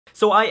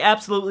So I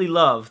absolutely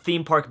love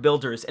theme park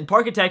builders, and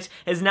Parkitect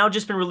has now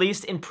just been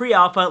released in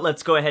pre-alpha.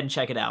 Let's go ahead and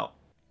check it out.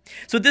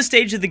 So at this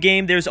stage of the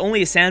game, there's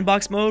only a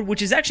sandbox mode,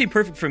 which is actually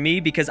perfect for me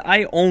because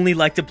I only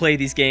like to play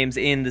these games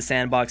in the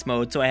sandbox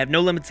mode, so I have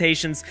no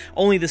limitations,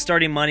 only the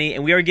starting money,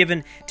 and we are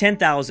given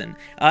 10,000.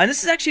 And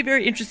this is actually a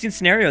very interesting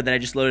scenario that I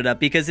just loaded up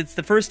because it's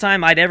the first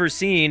time I'd ever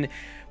seen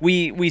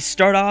we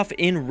start off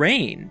in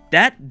rain.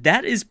 That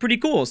is pretty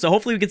cool. So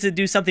hopefully we get to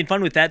do something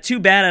fun with that. Too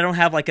bad I don't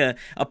have like a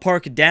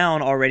park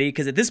down already,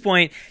 because at this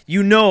point,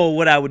 you know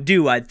what I would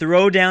do. I'd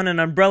throw down an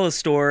umbrella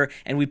store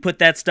and we put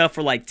that stuff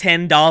for like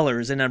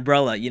 $10 an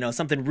umbrella, you know,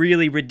 something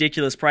really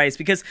ridiculous price,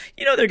 because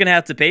you know they're gonna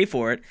have to pay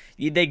for it.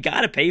 They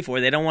gotta pay for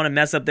it. They don't want to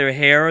mess up their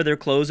hair or their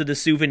clothes or the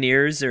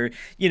souvenirs, or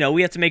you know,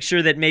 we have to make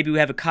sure that maybe we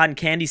have a cotton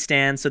candy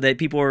stand so that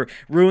people are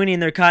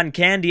ruining their cotton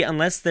candy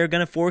unless they're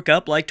gonna fork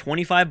up like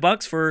 25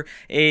 bucks for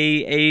a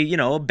you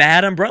know, a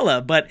bad umbrella.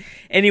 But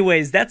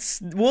anyways,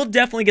 we'll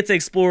definitely get to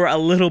explore a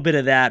little bit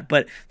of that.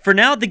 But for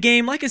now, the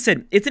game, like I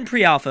said, it's in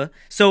pre-alpha,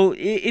 so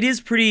it is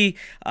pretty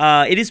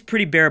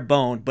bare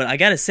bone. But I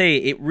gotta say,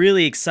 it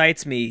really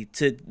excites me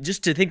to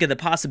think of the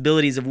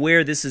possibilities of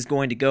where this is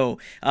going to go.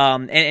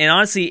 And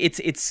honestly,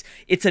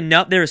 it's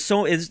enough.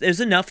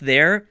 There's enough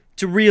there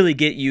to really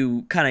get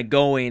you kind of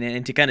going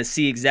and to kind of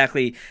see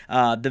exactly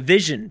the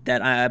vision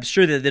that I'm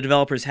sure that the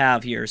developers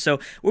have here. So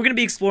we're going to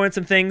be exploring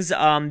some things.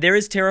 There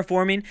is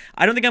terraforming.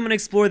 I don't think I'm going to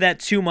explore that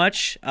too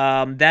much.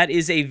 That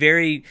is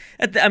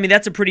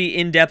that's a pretty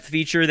in-depth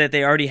feature that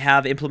they already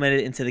have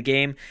implemented into the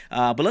game.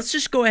 But let's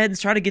just go ahead and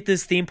try to get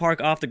this theme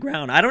park off the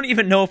ground. I don't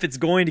even know if it's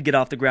going to get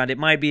off the ground. It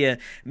might be a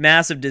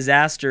massive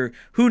disaster.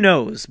 Who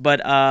knows? But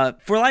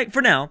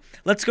for now,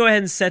 let's go ahead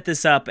and set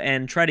this up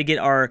and try to get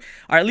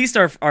at least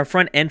our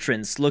front entrance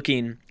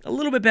looking a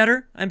little bit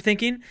better, I'm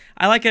thinking.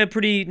 I like a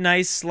pretty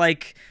nice,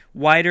 like,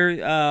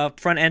 wider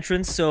front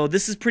entrance, so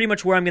this is pretty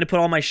much where I'm going to put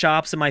all my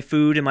shops and my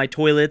food and my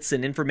toilets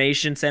and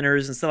information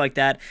centers and stuff like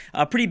that.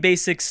 Pretty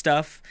basic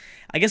stuff.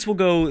 I guess we'll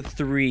go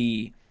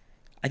 3.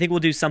 I think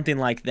we'll do something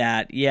like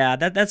that. Yeah,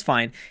 that's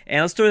fine.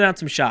 And let's throw down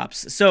some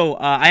shops. So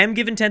I am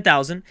given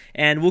 10,000,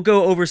 and we'll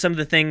go over some of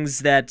the things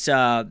that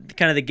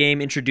kind of the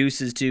game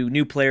introduces to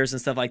new players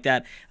and stuff like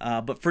that.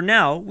 But for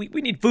now, we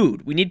need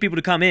food. We need people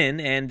to come in,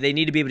 and they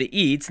need to be able to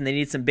eat, and they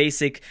need some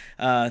basic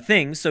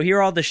things. So here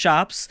are all the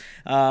shops.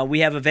 We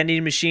have a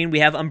vending machine.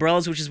 We have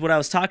umbrellas, which is what I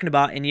was talking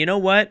about. And you know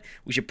what?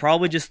 We should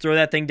probably just throw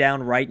that thing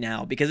down right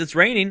now because it's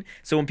raining.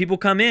 So when people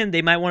come in,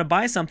 they might want to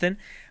buy something.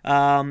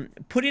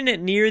 Putting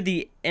it near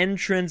the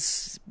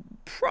entrance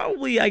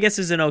probably, I guess,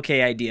 is an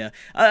okay idea.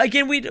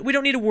 Again, we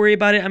don't need to worry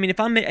about it. I mean, if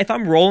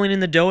I'm rolling in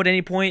the dough at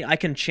any point, I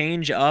can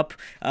change up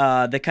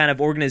the kind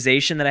of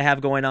organization that I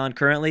have going on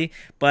currently.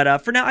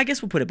 But for now, I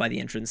guess we'll put it by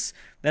the entrance.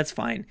 That's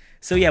fine.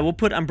 So yeah, we'll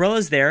put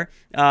umbrellas there.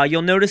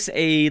 You'll notice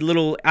a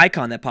little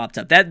icon that popped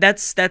up.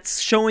 That's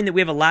showing that we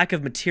have a lack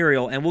of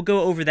material, and we'll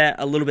go over that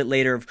a little bit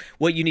later of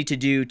what you need to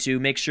do to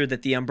make sure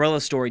that the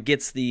umbrella store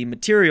gets the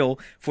material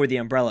for the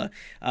umbrella.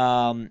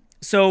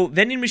 So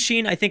vending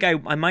machine, I think I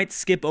might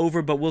skip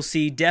over, but we'll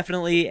see.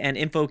 Definitely an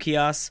info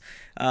kiosk.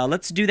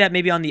 Let's do that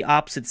maybe on the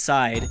opposite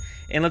side,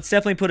 and let's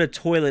definitely put a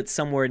toilet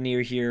somewhere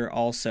near here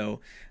also.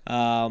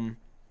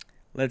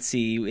 Let's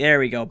see. There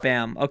we go.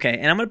 Bam. Okay,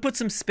 and I'm going to put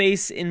some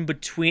space in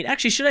between.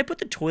 Actually, should I put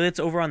the toilets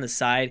over on the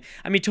side?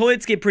 I mean,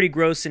 toilets get pretty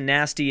gross and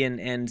nasty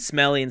and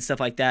smelly and stuff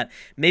like that.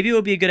 Maybe it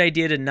would be a good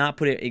idea to not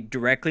put it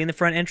directly in the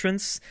front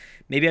entrance.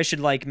 Maybe I should,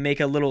 like,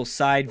 make a little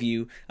side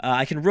view.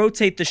 I can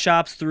rotate the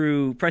shops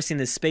through pressing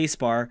the space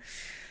bar.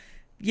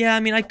 Yeah, I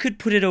mean, I could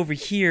put it over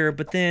here,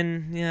 but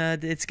then yeah,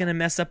 it's going to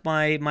mess up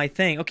my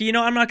thing. Okay, you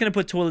know, I'm not going to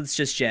put toilets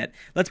just yet.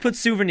 Let's put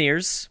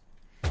souvenirs.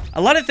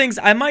 A lot of things,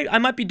 I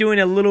might be doing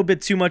a little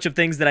bit too much of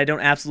things that I don't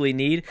absolutely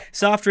need.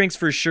 Soft drinks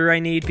for sure I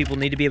need. People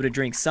need to be able to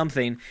drink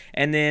something.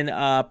 And then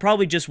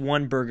probably just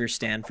one burger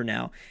stand for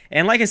now.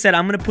 And like I said,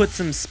 I'm going to put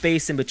some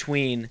space in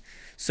between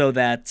so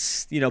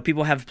that, you know,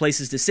 people have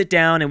places to sit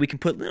down and we can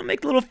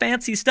make little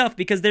fancy stuff,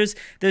 because there's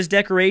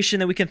decoration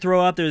that we can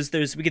throw up.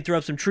 We can throw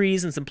up some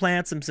trees and some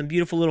plants and some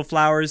beautiful little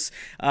flowers.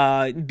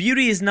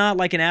 Beauty is not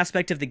like an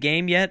aspect of the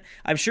game yet.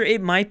 I'm sure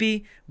it might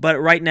be, but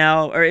right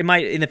now, or it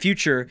might in the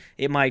future,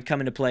 it might come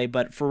into play.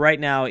 But for right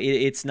now,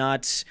 it's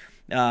not.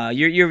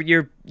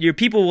 Your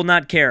people will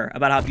not care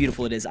about how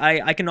beautiful it is.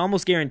 I can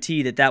almost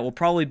guarantee that will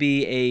probably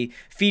be a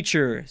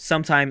feature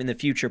sometime in the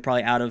future,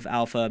 probably out of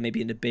alpha,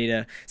 maybe into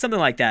beta, something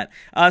like that.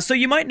 So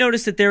you might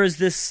notice that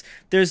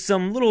there's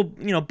some little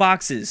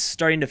boxes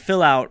starting to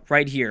fill out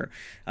right here.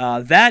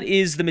 That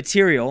is the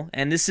material,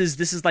 and this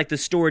is like the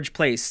storage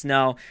place.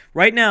 Now,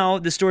 right now,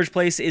 the storage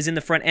place is in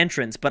the front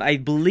entrance, but I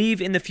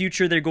believe in the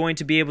future they're going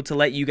to be able to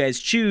let you guys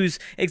choose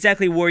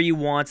exactly where you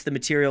want the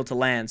material to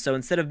land. So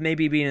instead of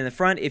maybe being in the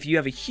front, if you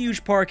have a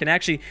huge park, and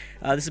actually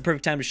this is a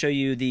perfect time to show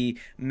you the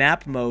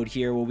map mode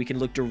here where we can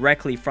look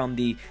directly from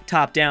the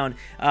top down.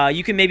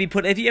 You can maybe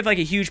put, if you have like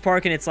a huge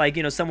park and it's like,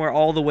 you know, somewhere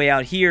all the way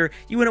out here,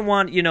 you wouldn't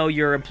want, you know,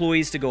 your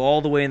employees to go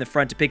all the way in the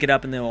front to pick it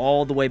up and then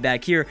all the way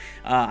back here.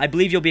 I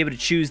believe you'll be able to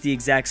choose the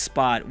exact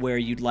spot where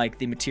you'd like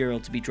the material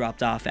to be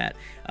dropped off at.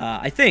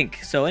 I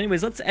think. So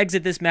anyways, let's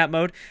exit this map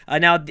mode.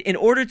 Now, in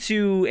order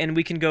to, and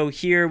we can go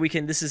here,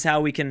 this is how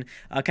we can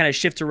kind of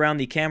shift around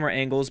the camera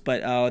angles,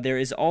 but there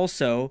is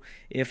also,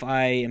 if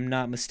I am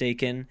not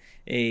mistaken,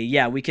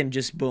 yeah, we can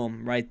just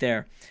boom right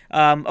there.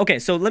 Okay,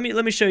 so let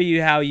me show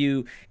you how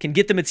you can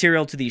get the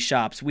material to these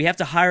shops. We have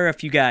to hire a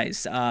few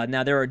guys.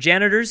 Now, there are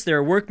janitors, there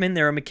are workmen,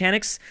 there are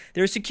mechanics,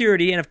 there are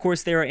security, and of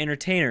course there are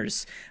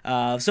entertainers.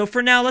 So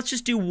for now, let's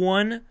just do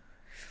one.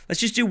 Let's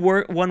just do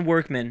one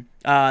workman.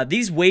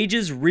 These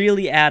wages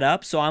really add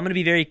up, so I'm going to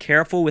be very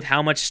careful with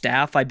how much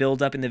staff I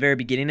build up in the very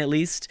beginning, at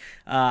least.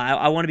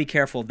 I want to be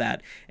careful of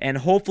that, and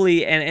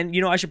hopefully, and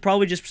you know, I should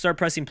probably just start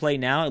pressing play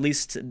now, at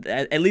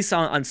least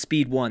on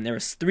speed 1. There are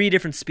 3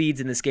 different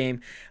speeds in this game.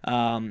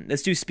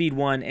 Let's do speed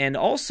 1, and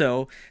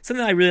also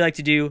something I really like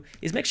to do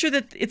is make sure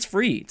that it's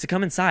free to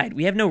come inside.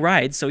 We have no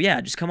rides, so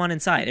yeah, just come on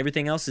inside.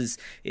 Everything else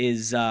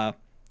is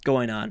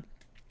going on.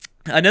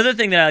 Another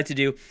thing that I like to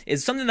do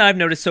is something that I've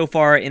noticed so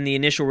far in the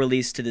initial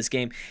release to this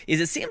game is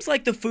it seems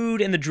like the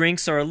food and the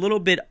drinks are a little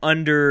bit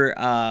under,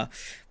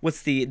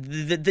 what's the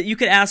you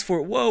could ask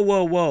for,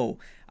 whoa,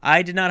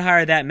 I did not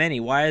hire that many.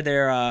 Why are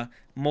there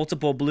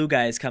multiple blue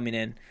guys coming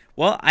in?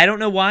 Well, I don't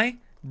know why,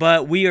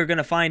 but we are going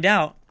to find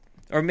out.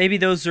 Or maybe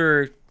those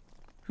are,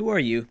 who are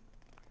you?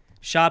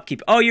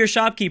 Shopkeeper. Oh, you're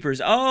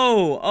shopkeepers.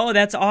 Oh,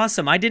 that's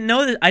awesome. I didn't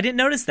know that. I didn't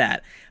notice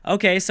that.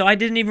 Okay, so I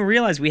didn't even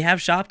realize we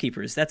have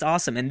shopkeepers. That's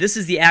awesome. And this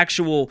is the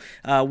actual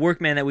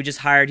workman that we just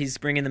hired. He's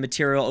bringing the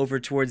material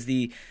over towards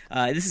the.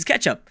 This is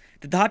ketchup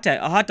that the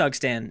hot dog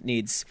stand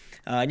needs.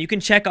 And you can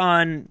check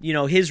on, you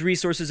know, his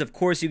resources. Of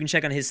course, you can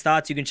check on his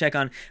thoughts. You can check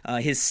on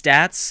his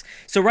stats.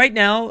 So right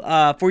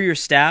now, for your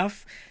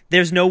staff,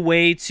 there's no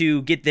way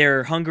to get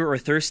their hunger or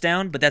thirst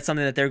down, but that's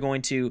something that they're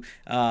going to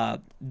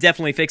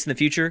definitely fix in the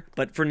future.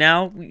 But for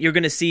now, you're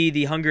going to see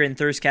the hunger and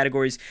thirst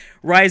categories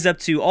rise up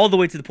to all the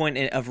way to the point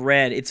of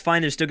red. It's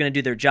fine; they're still going to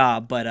do their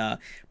job,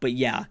 but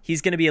yeah, he's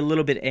going to be a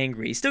little bit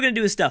angry. He's still going to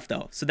do his stuff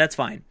though, so that's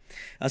fine.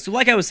 So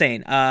like I was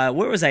saying,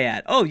 where was I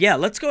at? Oh yeah,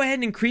 let's go ahead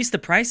and increase the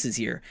prices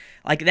here.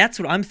 Like that's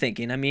what I'm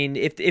thinking. I mean,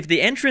 if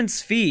the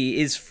entrance fee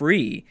is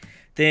free,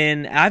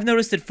 then I've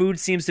noticed that food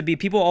seems to be,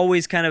 people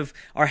always kind of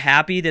are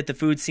happy that the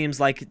food seems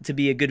like to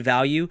be a good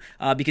value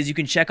because you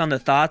can check on the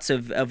thoughts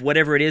of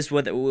whatever it is,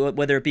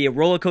 whether it be a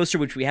roller coaster,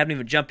 which we haven't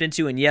even jumped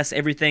into, and yes,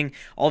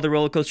 all the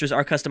roller coasters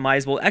are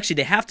customizable. Actually,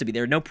 they have to be.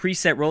 There are no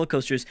preset roller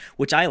coasters,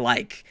 which I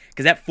like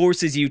because that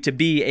forces you to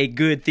be a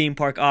good theme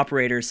park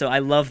operator, so I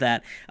love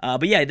that.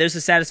 But yeah, there's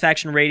a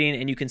satisfaction rating,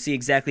 and you can see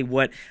exactly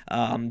what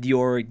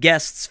your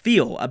guests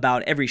feel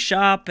about every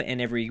shop and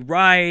every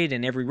ride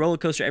and every roller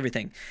coaster,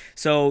 everything.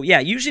 So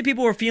yeah, usually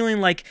people are feeling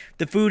like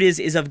the food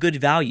is of good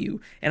value,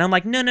 and I'm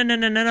like,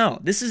 no.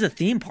 This is a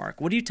theme park.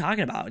 What are you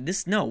talking about?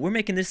 No, we're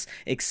making this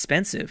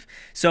expensive.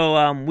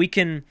 So we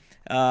can.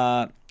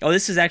 Oh,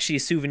 this is actually a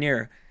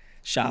souvenir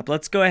shop.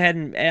 Let's go ahead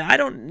and I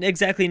don't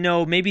exactly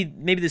know. Maybe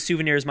the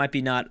souvenirs might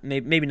be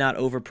maybe not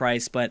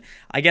overpriced, but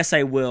I guess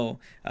I will.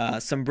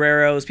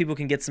 Sombreros. People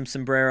can get some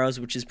sombreros,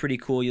 which is pretty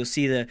cool. You'll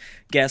see the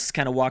guests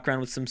kind of walk around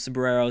with some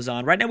sombreros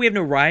on. Right now we have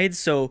no rides,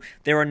 so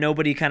there are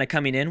nobody kind of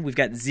coming in. We've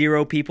got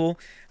 0 people.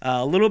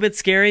 A little bit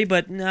scary,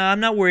 but I'm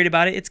not worried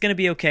about it. It's going to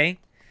be okay.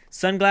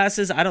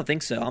 Sunglasses? I don't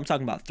think so. I'm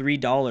talking about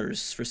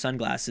 $3 for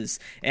sunglasses.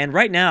 And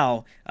right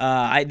now,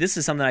 this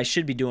is something I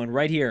should be doing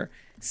right here.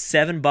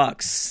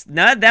 $7.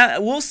 Not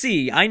that, we'll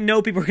see. I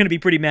know people are going to be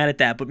pretty mad at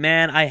that, but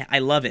man, I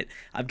love it.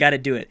 I've got to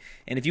do it.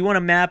 And if you want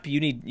a map, you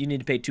need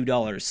to pay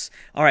 $2.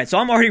 All right, so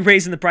I'm already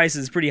raising the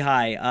prices pretty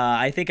high.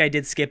 I think I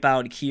did skip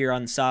out here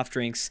on soft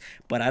drinks,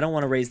 but I don't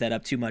want to raise that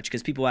up too much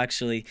because people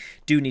actually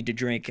do need to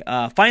drink.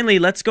 Finally,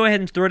 let's go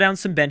ahead and throw down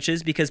some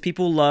benches because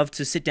people love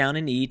to sit down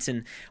and eat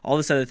and all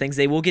this other things.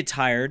 They will get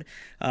tired.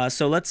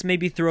 So let's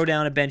maybe throw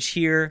down a bench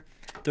here.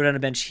 Throw down a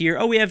bench here.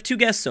 Oh, we have 2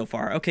 guests so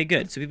far. Okay,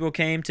 good. So people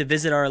came to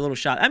visit our little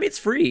shop. I mean, it's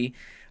free.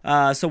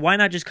 So why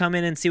not just come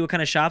in and see what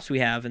kind of shops we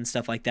have and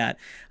stuff like that.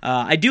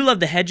 I do love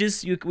the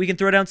hedges. We can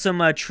throw down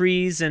some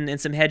trees and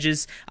some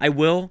hedges. I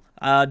will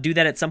do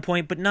that at some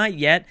point, but not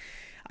yet.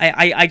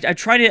 I'm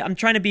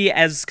trying to be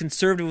as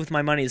conservative with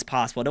my money as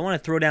possible. I don't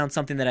want to throw down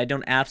something that I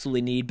don't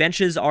absolutely need.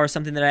 Benches are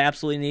something that I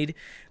absolutely need.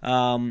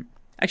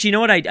 Actually, you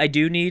know what I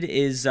do need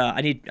is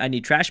I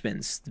need trash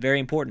bins. It's very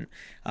important.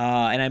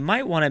 And I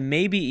might want to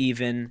maybe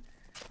even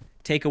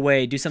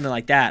do something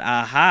like that.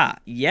 Aha!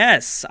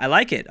 Yes, I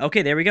like it.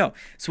 Okay, there we go.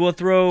 So we'll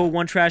throw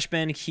 1 trash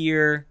bin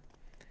here.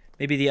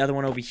 maybe the other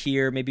one over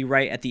here, maybe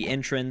right at the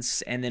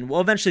entrance, and then we'll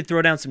eventually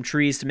throw down some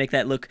trees to make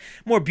that look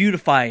more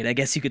beautified, I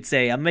guess you could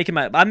say. I'm making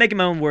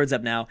my own words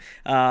up now,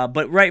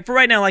 but for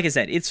right now, like I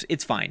said,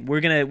 it's fine.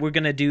 We're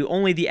gonna do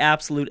only the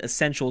absolute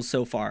essentials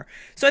so far.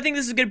 So I think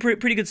this is a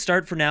pretty good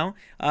start for now.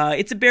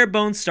 It's a bare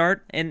bones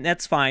start, and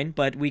that's fine,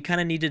 but we kind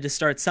of needed to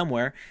start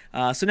somewhere.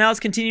 So now let's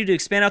continue to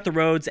expand out the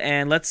roads,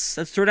 and let's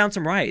throw down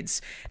some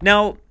rides.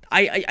 Now,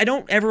 I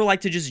don't ever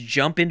like to just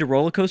jump into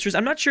roller coasters.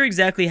 I'm not sure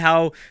exactly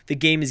how the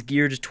game is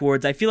geared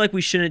towards. I feel like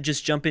we shouldn't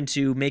just jump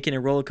into making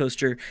a roller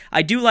coaster.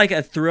 I do like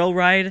a thrill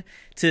ride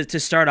to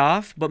start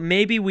off, but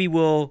maybe we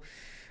will.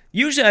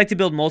 Usually I like to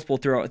build multiple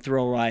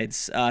thrill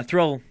rides.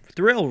 Thrill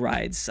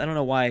rides. I don't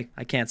know why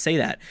I can't say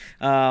that.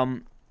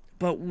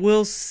 But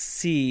we'll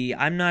see.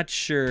 I'm not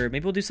sure.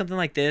 Maybe we'll do something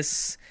like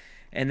this,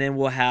 and then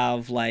we'll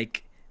have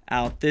like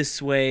out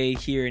this way,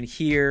 here and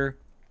here.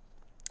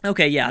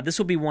 Okay, yeah, this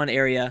will be one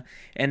area,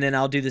 and then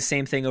I'll do the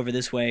same thing over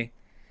this way.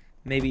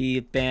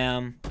 Maybe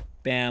bam,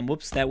 bam.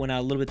 Whoops, that went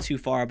out a little bit too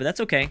far, but that's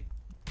okay.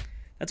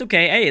 That's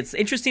okay. Hey, it's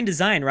interesting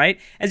design, right?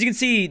 As you can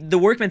see, the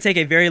workmen take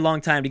a very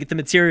long time to get the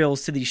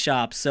materials to these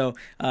shops. So,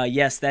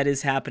 yes, that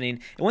is happening.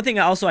 And one thing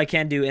I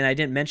can do, and I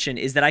didn't mention,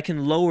 is that I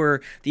can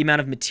lower the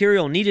amount of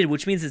material needed,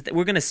 which means that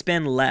we're going to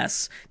spend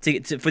less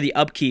for the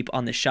upkeep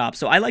on the shop.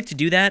 So I like to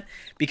do that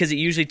because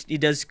it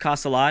does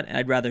cost a lot, and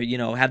I'd rather,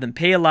 have them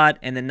pay a lot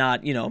and then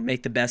not,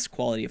 make the best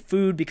quality of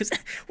food, because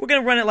we're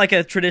going to run it like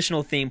a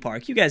traditional theme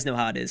park. You guys know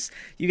how it is.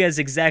 You guys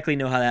exactly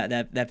know how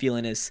that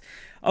feeling is.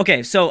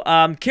 Okay, so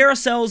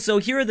carousels. So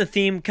here are the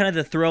theme, kind of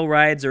the thrill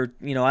rides, or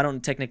I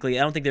don't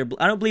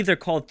believe they're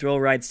called thrill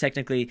rides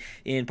technically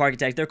in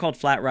Parkitect. They're called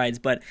flat rides.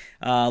 But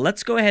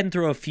let's go ahead and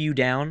throw a few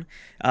down.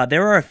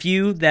 There are a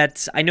few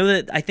that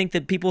I think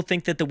that people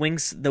think that the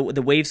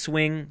wave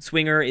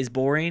swinger is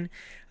boring.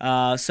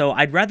 So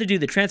I'd rather do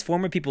the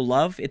transformer people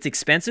love. It's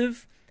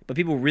expensive, but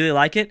people really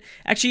like it.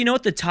 Actually, you know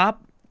what?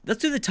 Let's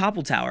do the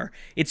topple tower.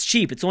 It's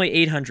cheap. It's only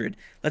 800.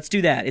 Let's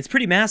do that. It's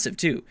pretty massive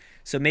too.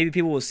 So maybe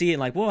people will see it and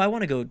like, whoa, I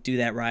want to go do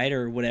that ride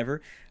or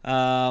whatever.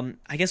 I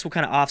guess we'll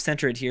kind of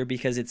off-center it here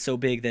because it's so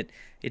big that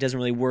it doesn't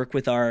really work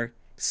with our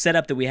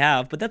setup that we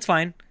have, but that's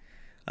fine.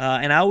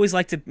 And I always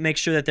like to make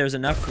sure that there's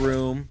enough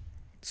room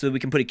so that we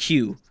can put a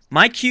queue.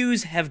 My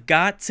queues have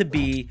got to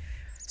be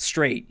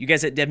straight. You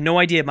guys have no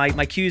idea.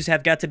 My queues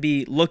have got to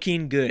be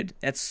looking good.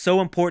 That's so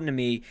important to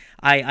me.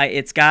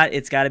 It's got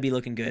to be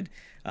looking good.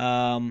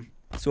 So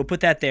we'll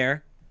put that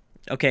there.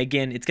 Okay,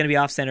 again, it's going to be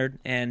off-centered,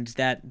 and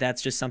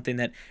that's just something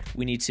that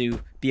we need to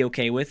be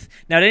okay with.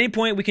 Now, at any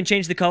point, we can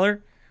change the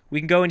color. We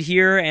can go in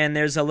here, and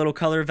there's a little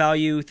color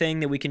value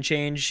thing that we can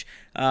change,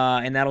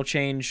 and that'll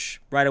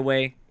change right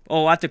away.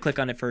 Oh, I'll have to click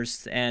on it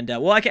first. And,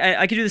 well, I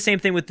can do the same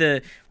thing with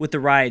the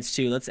rides,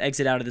 too. Let's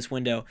exit out of this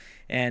window,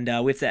 and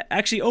we have to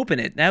actually open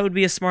it. That would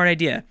be a smart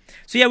idea.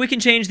 So, yeah, we can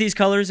change these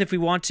colors if we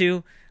want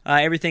to.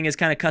 Everything is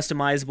kind of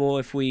customizable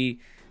if we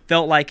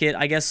felt like it.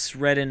 I guess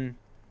red and...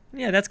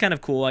 yeah, that's kind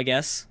of cool, I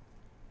guess.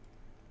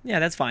 Yeah,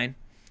 that's fine.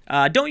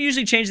 Don't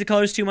usually change the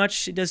colors too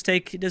much. It does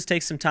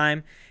take some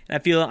time, and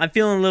I'm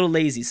feeling a little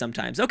lazy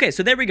sometimes. Okay,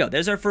 so there we go.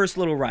 There's our first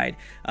little ride.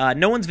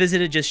 No one's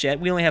visited just yet.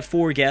 We only have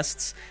 4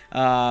 guests,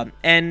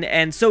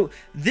 and so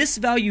this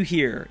value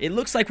here, it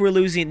looks like we're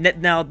losing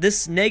now.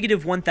 This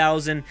negative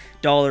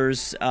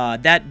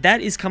 $1,000.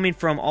 That is coming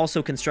from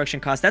also construction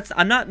costs.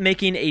 I'm not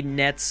making a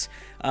nets.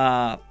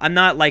 I'm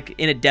not like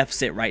in a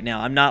deficit right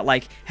now. I'm not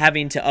like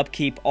having to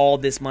upkeep all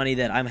this money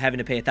that I'm having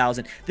to pay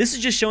 $1,000. This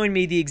is just showing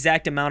me the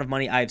exact amount of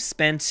money I've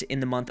spent in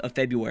the month of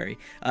February.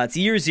 It's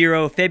year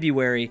 0,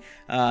 February.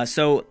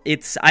 So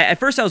it's at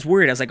first I was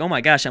worried. I was like, oh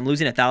my gosh, I'm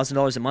losing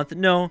 $1,000 a month.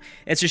 No,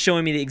 it's just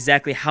showing me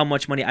exactly how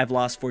much money I've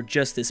lost for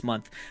just this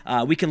month.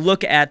 We can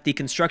look at the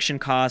construction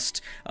cost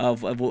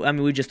of I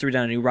mean, we just threw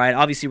down a new ride.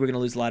 Obviously, we're going to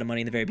lose a lot of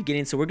money in the very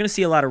beginning, so we're going to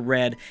see a lot of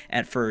red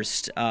at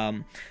first.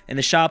 And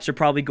the shops are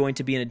probably going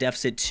to be in a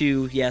deficit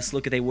too. Yes,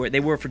 look at they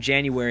were for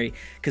January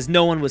because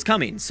no one was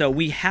coming. So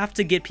we have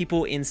to get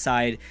people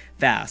inside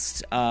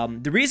fast.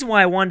 The reason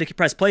why I wanted to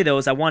press play though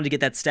is I wanted to get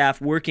that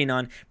staff working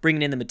on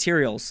bringing in the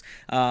materials.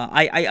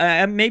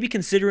 I may be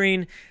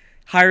considering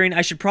hiring.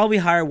 I should probably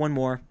hire one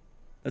more.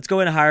 Let's go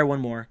ahead and hire one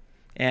more.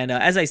 And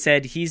as I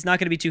said, he's not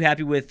going to be too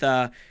happy with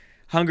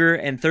hunger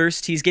and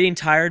thirst. He's getting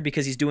tired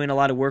because he's doing a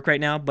lot of work right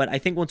now, but I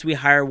think once we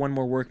hire one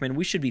more workman,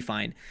 we should be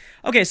fine.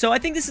 Okay, so I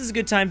think this is a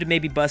good time to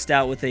maybe bust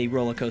out with a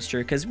roller coaster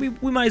because we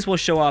might as well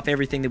show off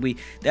everything that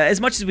as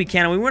much as we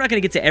can. I mean, we're not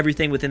going to get to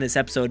everything within this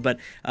episode, but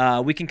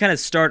we can kind of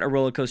start a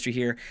roller coaster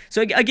here.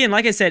 So again,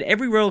 like I said,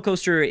 every roller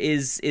coaster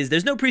is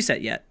there's no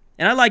preset yet.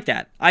 And I like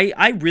that.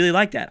 I really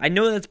like that. I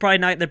know that's probably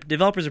not, the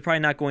developers are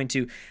probably not going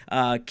to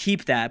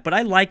keep that, but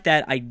I like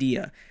that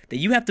idea that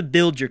you have to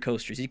build your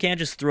coasters. You can't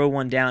just throw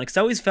one down. Because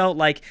I always felt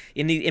like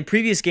in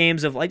previous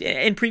games of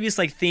in previous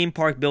like theme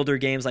park builder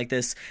games like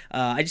this,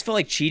 I just felt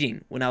like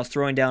cheating when I was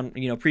throwing down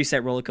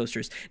preset roller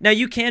coasters. Now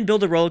you can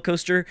build a roller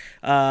coaster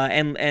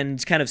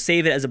and kind of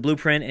save it as a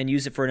blueprint and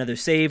use it for another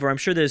save. Or I'm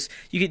sure there's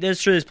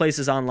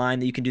places online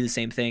that you can do the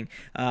same thing.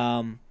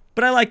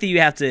 But I like that you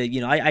have to,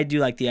 you know, I do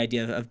like the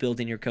idea of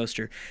building your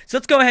coaster. So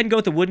let's go ahead and go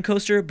with the wooden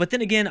coaster. But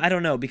then again, I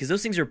don't know, because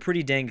those things are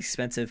pretty dang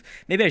expensive.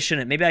 Maybe I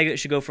shouldn't. Maybe I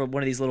should go for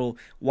one of these little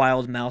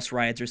wild mouse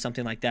rides or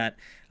something like that.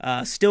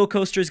 Still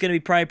coaster is going to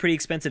be probably pretty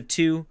expensive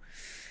too.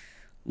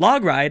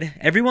 Log ride.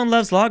 Everyone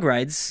loves log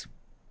rides.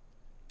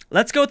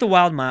 Let's go with the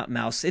wild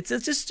mouse. Let's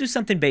just do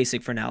something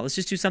basic for now. Let's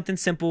just do something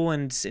simple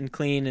and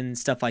clean and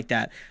stuff like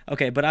that.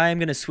 Okay, but I am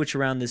going to switch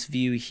around this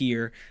view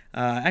here.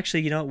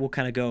 Actually, you know what? We'll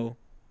kind of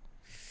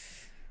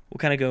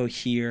go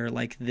here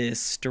like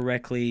this,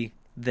 directly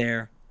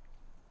there.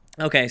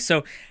 Okay,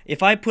 so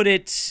if I put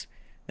it...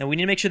 Now, we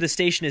need to make sure the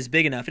station is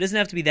big enough. It doesn't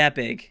have to be that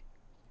big.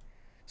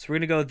 So we're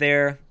going to go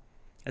there.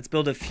 Let's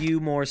build a few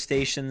more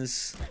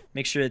stations.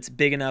 Make sure it's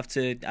big enough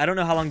to... I don't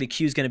know how long the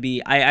queue is going to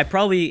be. I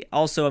probably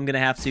also am going to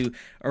have to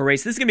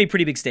erase... This is going to be a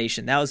pretty big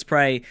station. That was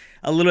probably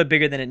a little bit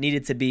bigger than it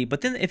needed to be.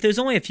 But then if there's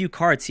only a few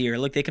carts here,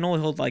 look, they can only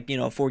hold like, you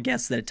know, 4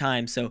 guests at a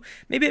time. So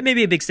maybe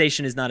a big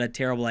station is not a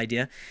terrible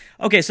idea.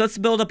 Okay, so let's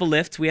build up a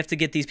lift. We have to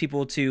get these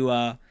people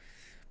to...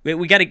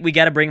 We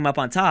gotta bring them up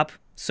on top.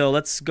 So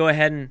let's go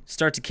ahead and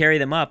start to carry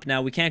them up.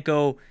 Now we can't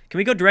go. Can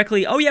we go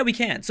directly? Oh yeah, we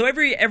can. So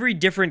every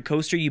different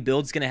coaster you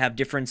build is going to have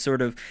different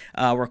sort of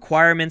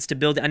requirements to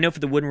build. I know for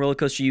the wooden roller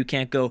coaster you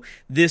can't go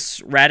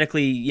this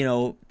radically, you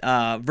know,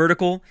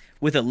 vertical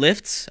with a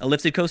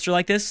lifted coaster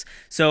like this.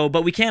 So,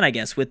 but we can, I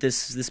guess, with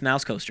this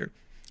mouse coaster.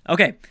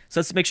 Okay, so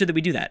let's make sure that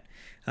we do that.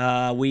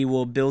 We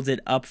will build it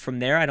up from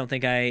there. I don't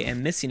think I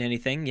am missing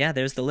anything. Yeah,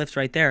 there's the lift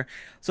right there.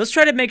 So let's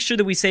try to make sure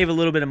that we save a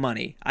little bit of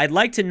money. I'd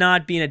like to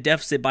not be in a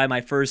deficit by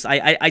my first...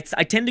 I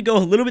tend to go a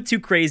little bit too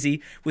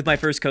crazy with my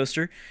first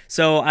coaster,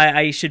 so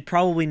I should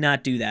probably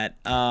not do that.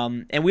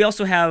 And we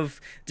also have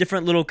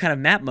different little kind of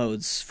map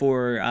modes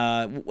for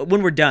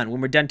when we're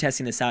done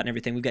testing this out and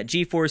everything. We've got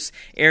G-force,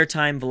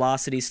 airtime,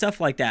 velocity, stuff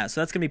like that. So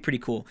that's going to be pretty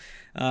cool.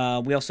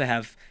 We also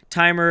have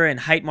timer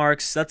and height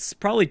marks. Let's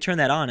probably turn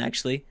that on,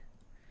 actually.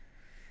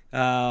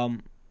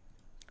 I'm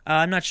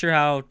not sure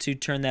how to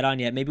turn that on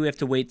yet. Maybe we have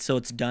to wait till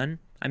it's done,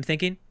 I'm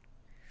thinking.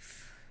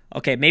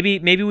 Okay,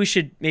 maybe we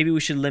should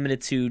limit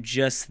it to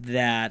just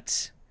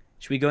that.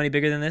 Should we go any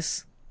bigger than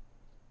this?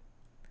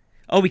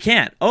 Oh, we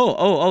can't.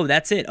 Oh,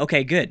 that's it.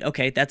 Okay, good.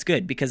 Okay, that's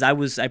good because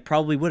I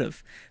probably would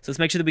have. So let's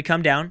make sure that we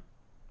come down.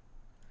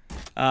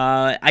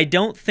 I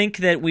don't think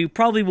that we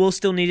probably will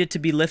still need it to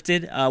be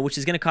lifted, which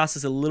is going to cost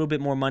us a little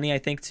bit more money, I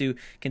think, to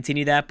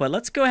continue that. But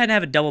let's go ahead and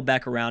have it double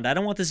back around. I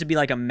don't want this to be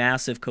like a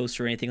massive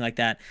coaster or anything like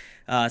that.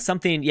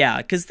 Something, yeah,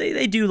 because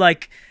they do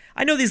like,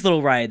 I know these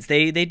little rides.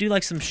 They do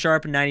like some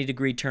sharp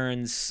 90-degree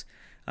turns.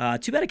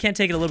 Too bad I can't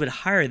take it a little bit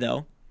higher,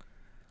 though.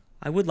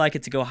 I would like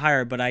it to go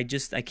higher, but I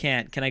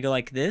can't. Can I go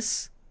like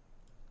this?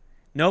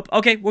 Nope.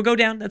 Okay, we'll go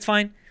down. That's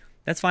fine.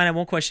 That's fine. I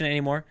won't question it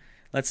anymore.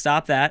 Let's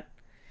stop that.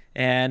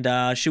 And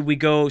should we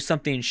go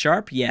something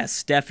sharp?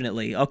 Yes,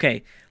 definitely.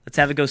 Okay, let's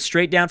have it go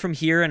straight down from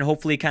here and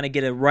hopefully kind of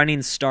get a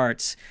running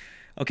start.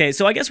 Okay,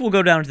 so I guess we'll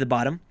go down to the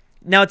bottom.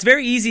 Now, it's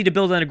very easy to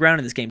build underground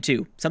in this game,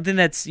 too. Something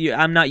that's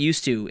I'm not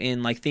used to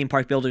in like theme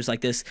park builders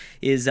like this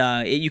is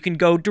you can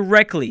go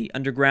directly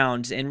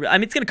underground. And I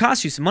mean, it's going to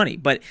cost you some money,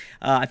 but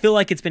I feel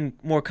like it's been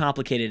more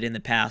complicated in the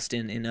past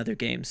in other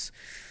games.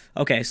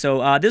 Okay,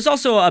 so there's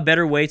also a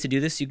better way to do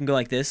this. You can go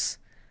like this.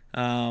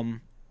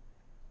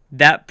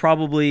 That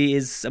probably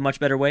is a much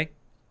better way.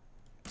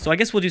 So I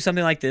guess we'll do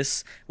something like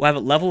this. We'll have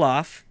it level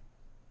off,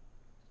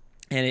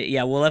 and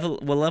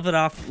we'll level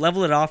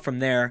it off from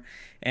there.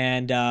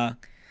 And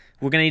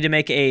we're gonna need to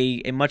make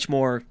a much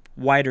more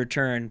wider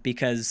turn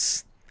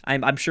because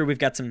I'm sure we've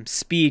got some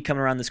speed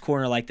coming around this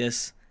corner like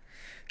this.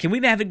 Can we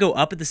have it go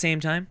up at the same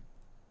time?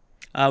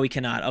 We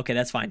cannot. Okay,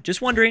 that's fine.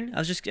 Just wondering. I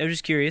was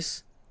just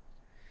curious.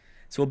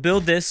 So we'll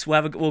build this.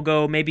 We'll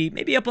go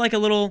maybe up like a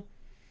little.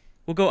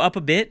 We'll go up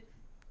a bit.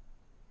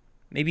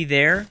 Maybe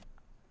there,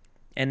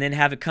 and then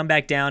have it come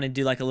back down and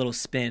do like a little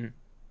spin.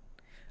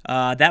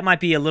 That might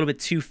be a little bit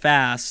too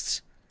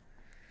fast.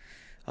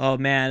 Oh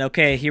man,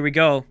 okay, here we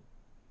go.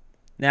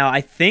 Now I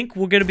think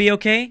we're gonna be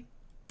okay.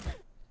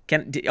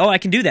 I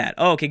can do that.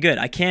 Oh, okay, good.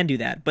 I can do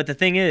that. But the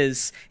thing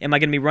is, am I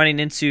gonna be running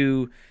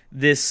into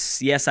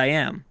this? Yes, I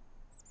am.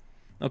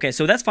 Okay,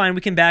 so that's fine.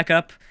 We can back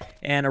up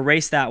and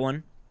erase that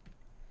one.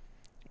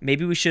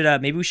 Maybe we should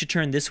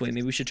turn this way.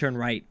 Maybe we should turn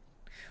right.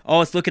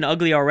 Oh, it's looking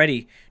ugly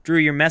already. Drew,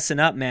 you're messing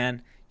up,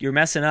 man. You're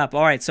messing up.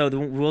 All right, so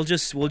we'll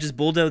just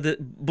bulldoze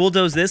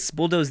this,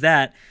 bulldoze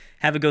that,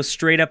 have it go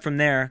straight up from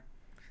there,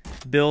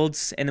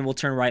 builds, and then we'll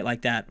turn right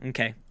like that.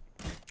 Okay.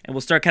 And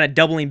we'll start kind of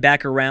doubling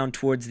back around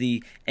towards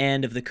the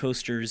end of the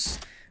coaster's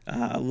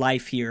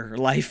life here.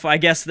 Life, I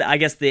guess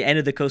the end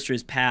of the coaster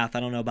is path. I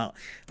don't know about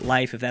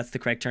life, if that's the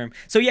correct term.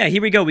 So yeah,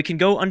 here we go. We can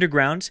go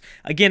underground.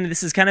 Again,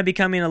 this is kind of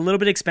becoming a little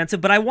bit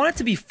expensive, but I want it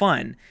to be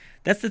fun.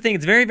 That's the thing.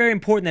 It's very, very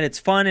important that it's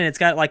fun and it's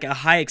got like a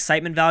high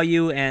excitement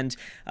value. And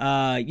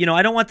you know,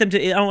 I don't want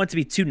it to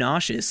be too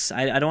nauseous.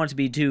 I don't want it to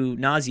be too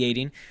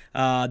nauseating.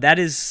 That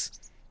is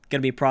going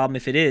to be a problem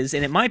if it is,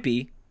 and it might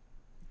be.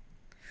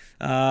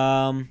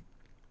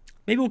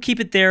 Maybe we'll keep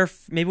it there.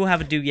 Maybe we'll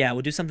have it do. Yeah,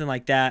 we'll do something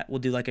like that. We'll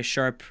do like a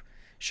sharp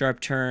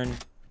turn,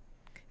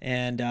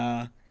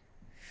 and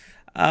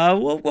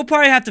We'll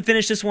probably have to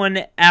finish this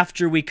one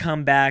after we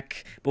come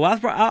back, but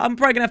I'm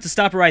probably gonna have to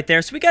stop it right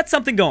there. So we got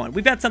something going.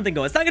 We've got something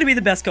going. It's not gonna be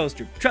the best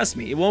coaster. Trust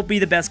me, it won't be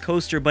the best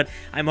coaster, but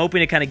I'm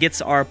hoping it kind of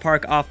gets our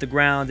park off the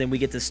ground and we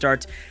get to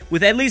start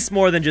with at least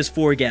more than just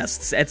 4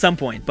 guests at some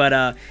point.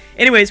 But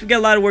anyways, we got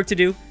a lot of work to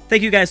do.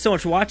 Thank you guys so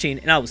much for watching,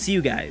 and I will see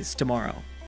you guys tomorrow.